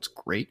 That sounds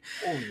great.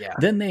 Oh, yeah.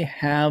 Then they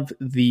have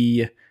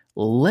the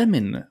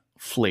lemon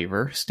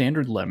flavor,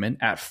 standard lemon,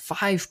 at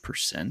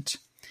 5%.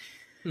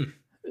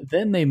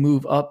 Then they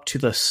move up to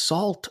the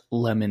salt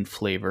lemon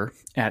flavor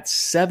at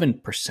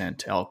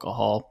 7%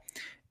 alcohol.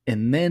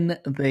 And then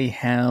they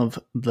have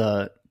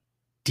the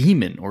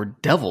demon or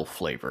devil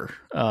flavor,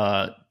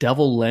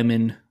 devil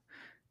lemon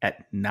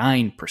at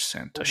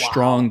 9%, a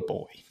strong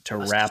boy to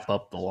wrap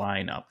up the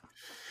lineup.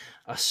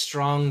 A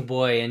strong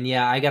boy. And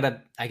yeah, I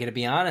gotta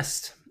be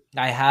honest.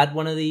 I had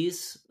one of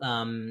these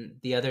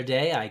the other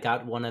day. I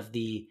got one of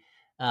the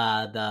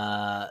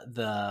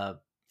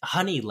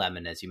honey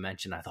lemon, as you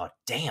mentioned. I thought,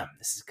 damn,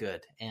 this is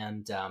good.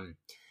 And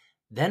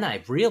then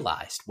I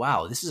realized,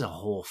 wow, this is a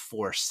whole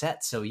 4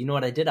 sets. So you know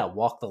what I did? I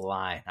walked the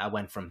line. I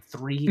went from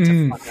 3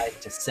 to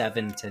 5 to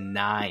 7 to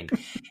 9.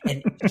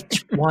 And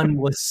each one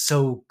was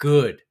so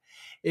good.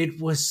 It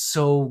was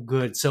so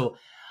good. So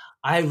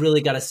I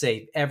really got to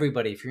say,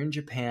 everybody, if you're in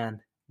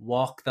Japan,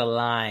 walk the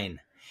line.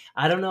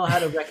 I don't know how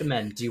to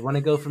recommend. Do you want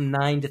to go from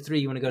 9 to 3?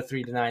 You want to go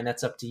 3 to 9?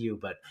 That's up to you.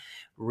 But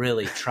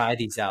really, try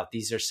these out.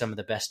 These are some of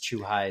the best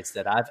chew highs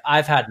that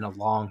I've had in a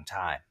long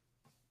time.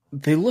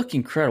 They look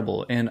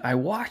incredible, and I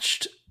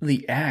watched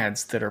the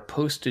ads that are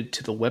posted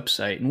to the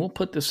website, and we'll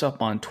put this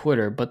up on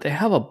Twitter, but they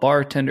have a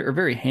bartender, a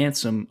very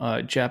handsome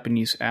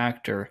Japanese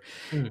actor,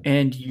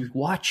 and you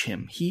watch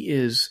him. He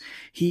is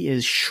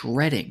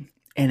shredding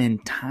an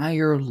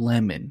entire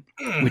lemon,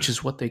 which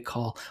is what they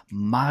call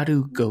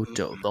maru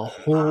goto, the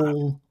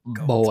whole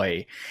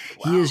boy.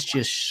 Wow. He is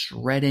just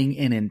shredding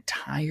an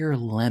entire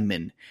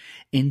lemon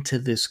into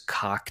this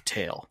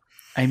cocktail.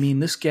 I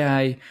mean, this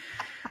guy...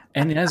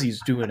 And as he's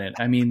doing it,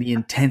 I mean, the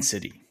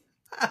intensity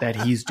that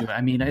he's doing.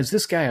 I mean, is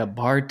this guy a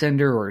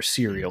bartender or a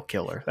serial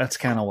killer? That's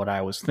kind of what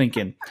I was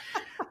thinking.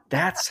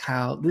 That's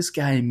how this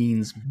guy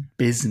means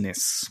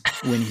business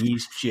when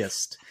he's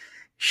just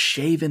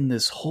shaving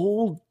this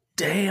whole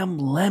damn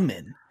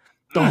lemon.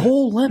 The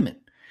whole lemon.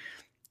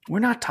 We're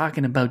not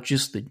talking about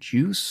just the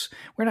juice.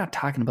 We're not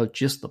talking about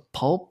just the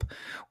pulp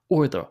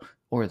or the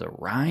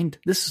rind.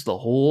 This is the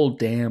whole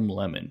damn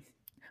lemon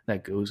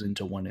that goes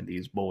into one of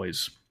these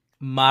boys.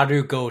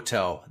 Maru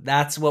Goto.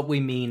 That's what we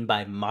mean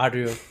by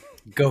Maru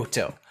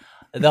Goto.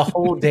 The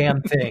whole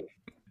damn thing.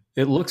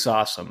 It looks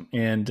awesome.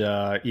 And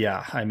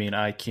I mean,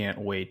 I can't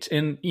wait.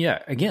 And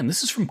yeah, again,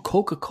 this is from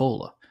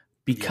Coca-Cola.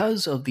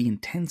 Because of the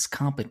intense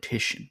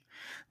competition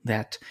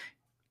that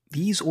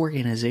these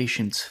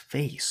organizations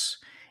face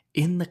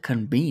in the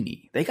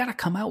Conbini, they got to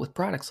come out with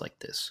products like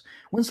this.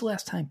 When's the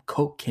last time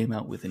Coke came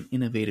out with an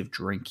innovative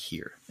drink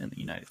here in the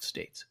United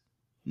States?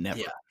 Never.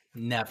 Yeah.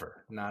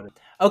 Never.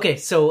 Okay,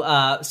 so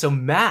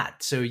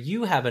Matt, so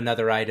you have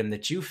another item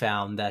that you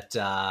found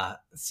that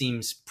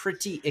seems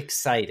pretty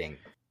exciting.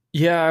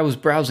 Yeah, I was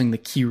browsing the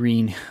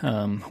Kirin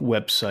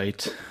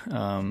website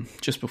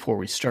just before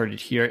we started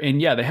here,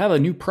 and yeah, they have a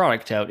new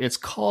product out. It's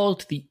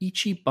called the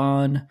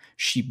Ichiban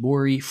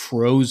Shibori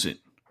Frozen.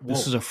 Whoa.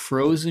 This is a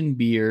frozen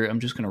beer.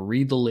 I'm just going to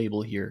read the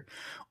label here.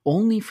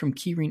 Only from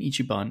Kirin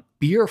Ichiban,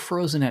 beer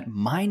frozen at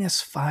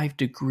 -5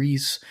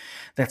 degrees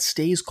that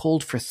stays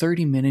cold for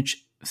 30 minutes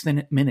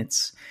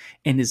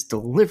and is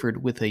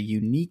delivered with a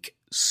unique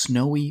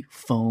snowy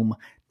foam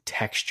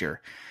texture.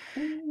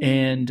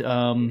 And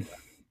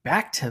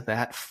back to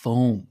that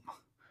foam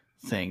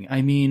thing.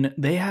 I mean,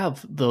 they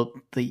have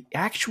the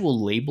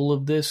actual label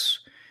of this.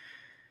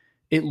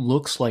 It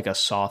looks like a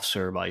soft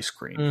serve ice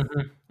cream.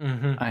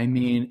 I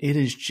mean, it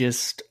is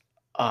just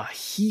a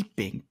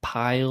heaping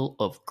pile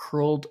of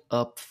curled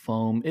up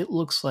foam. It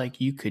looks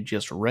like you could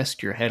just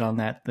rest your head on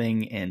that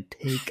thing and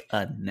take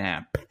a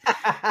nap.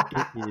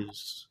 It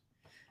is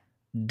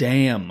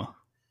damn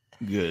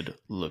good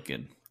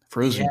looking.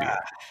 Frozen Yeah,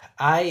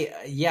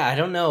 beer. I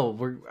don't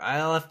know.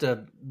 I'll have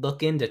to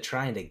look into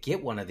trying to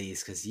get one of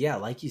these because yeah,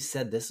 like you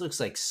said, this looks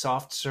like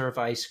soft serve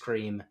ice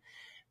cream.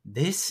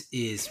 This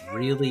is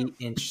really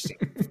interesting.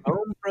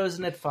 Foam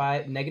frozen at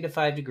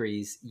 -5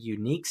 degrees,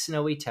 unique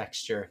snowy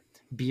texture.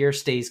 Beer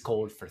stays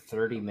cold for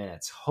 30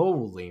 minutes.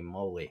 Holy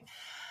moly.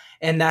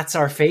 And that's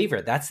our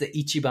favorite. That's the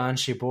Ichiban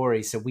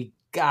Shibori. So we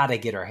gotta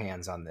get our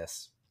hands on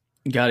this.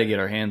 Got to get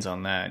our hands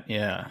on that.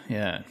 Yeah,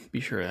 yeah. Be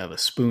sure to have a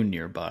spoon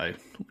nearby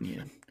when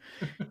you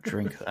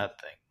drink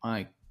that thing.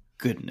 My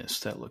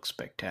goodness, that looks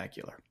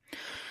spectacular.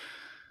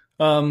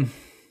 All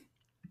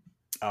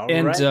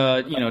And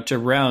right. to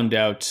round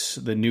out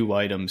the new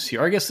items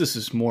here, I guess this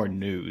is more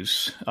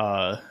news.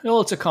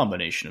 Well, it's a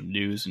combination of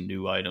news and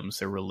new items.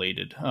 They're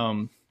related.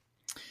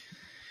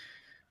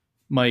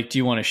 Mike, do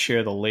you want to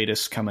share the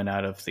latest coming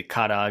out of the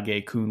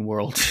Karaage-kun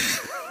world?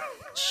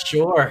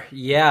 Sure.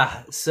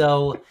 Yeah.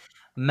 So,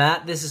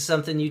 Matt, this is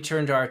something you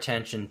turned our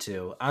attention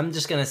to. I'm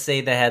just going to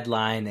say the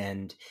headline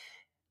and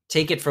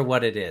take it for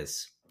what it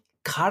is.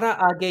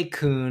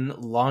 Karaage-kun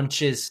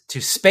launches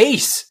to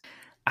space.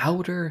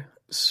 Outer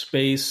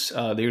space.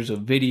 There's a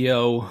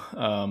video.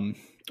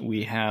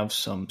 We have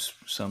some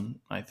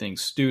I think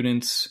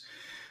students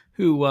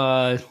who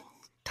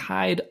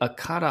tied a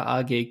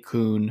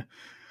Karaage-kun.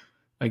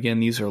 Again,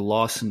 these are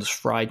Lawson's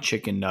fried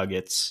chicken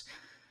nuggets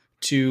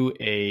to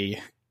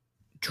a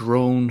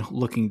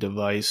drone-looking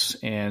device,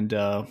 and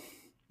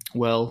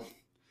well,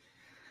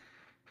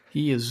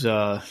 he is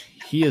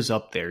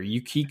up there.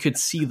 He could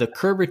see the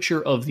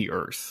curvature of the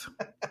Earth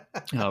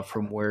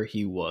from where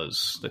he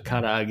was. The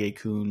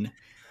Karaage-kun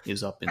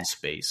is up in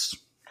space.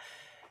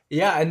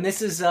 Yeah, and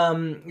this is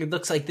it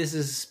looks like this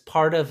is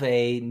part of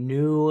a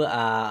new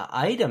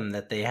item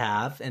that they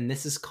have, and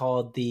this is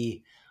called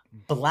the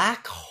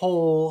black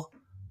hole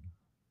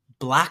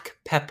black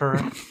pepper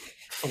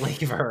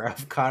flavor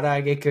of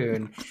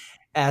Karaage-kun.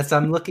 As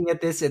I'm looking at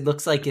this, it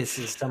looks like this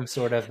is some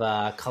sort of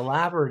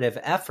collaborative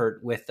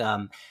effort with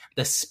the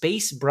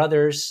Space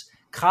Brothers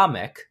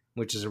comic,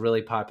 which is a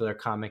really popular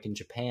comic in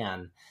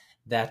Japan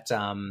that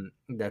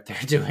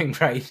they're doing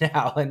right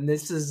now, and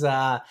this is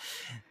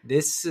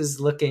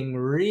looking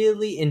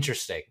really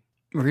interesting.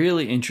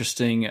 Really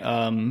interesting.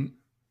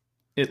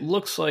 It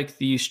looks like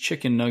these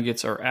chicken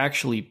nuggets are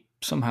actually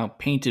somehow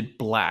painted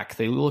black.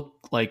 They look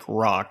like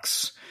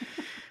rocks.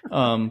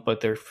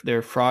 But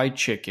they're fried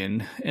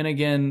chicken. And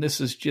again,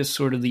 this is just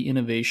sort of the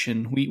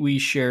innovation. We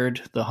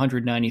shared the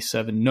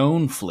 197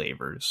 known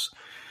flavors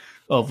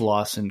of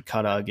Lawson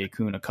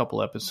Karaage-kun a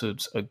couple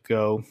episodes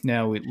ago.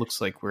 Now it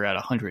looks like we're at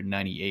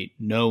 198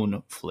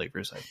 known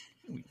flavors.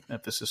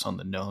 Emphasis on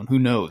the known. Who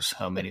knows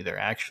how many there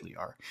actually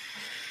are.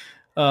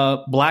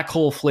 Black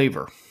hole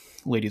flavor,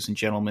 ladies and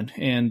gentlemen.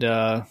 And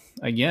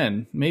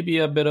again, maybe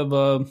a bit of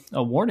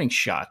a warning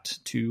shot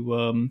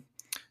to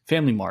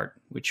Family Mart,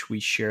 which we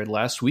shared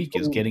last week,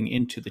 is getting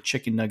into the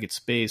chicken nugget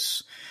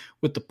space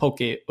with the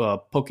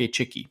Poke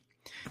Chicky.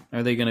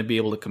 Are they going to be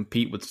able to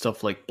compete with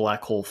stuff like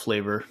Black Hole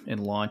Flavor and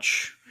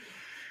launch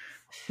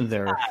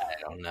their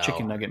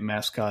chicken nugget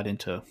mascot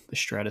into the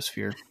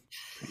stratosphere?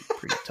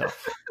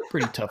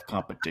 Pretty tough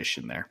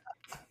competition there.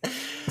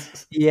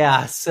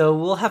 Yeah, so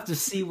we'll have to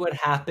see what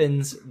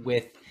happens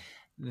with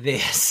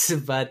this.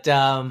 But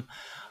all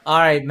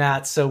right,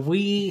 Matt. So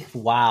we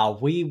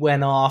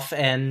went off,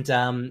 and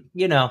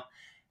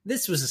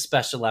this was a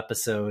special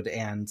episode,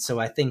 and so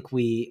I think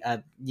we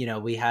had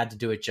to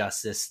do it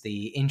justice.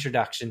 The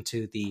introduction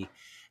to the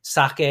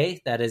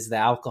sake, that is the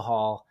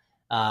alcohol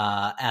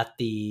at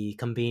the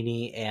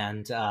Conbini,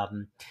 and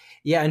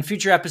in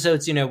future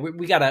episodes,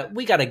 we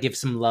gotta give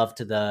some love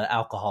to the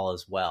alcohol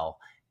as well.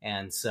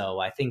 And so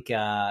I think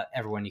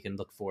everyone, you can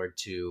look forward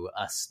to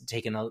us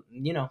taking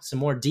some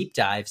more deep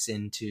dives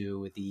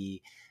into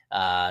the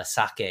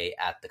sake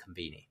at the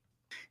Conbini.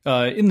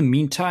 In the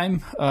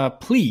meantime,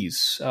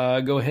 please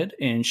go ahead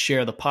and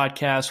share the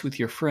podcast with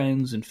your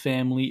friends and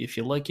family if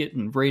you like it,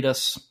 and rate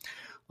us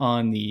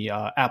on the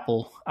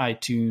Apple,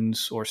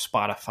 iTunes, or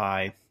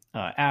Spotify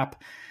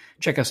app.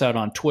 Check us out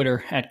on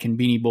Twitter at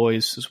Conbini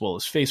Boys, as well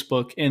as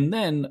Facebook. And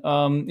then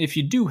if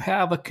you do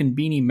have a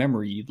Conbini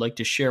memory you'd like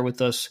to share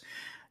with us,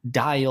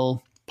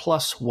 dial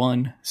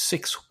 +1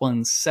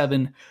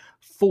 617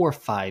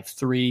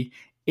 453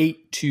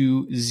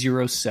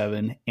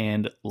 8207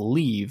 and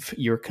leave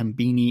your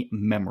Conbini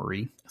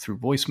memory through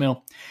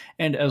voicemail.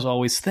 And as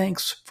always,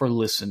 thanks for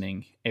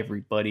listening,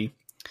 everybody.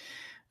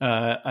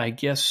 I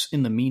guess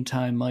in the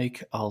meantime,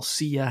 Mike, I'll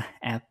see ya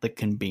at the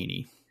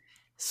Conbini.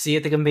 See you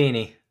at the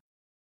Conbini.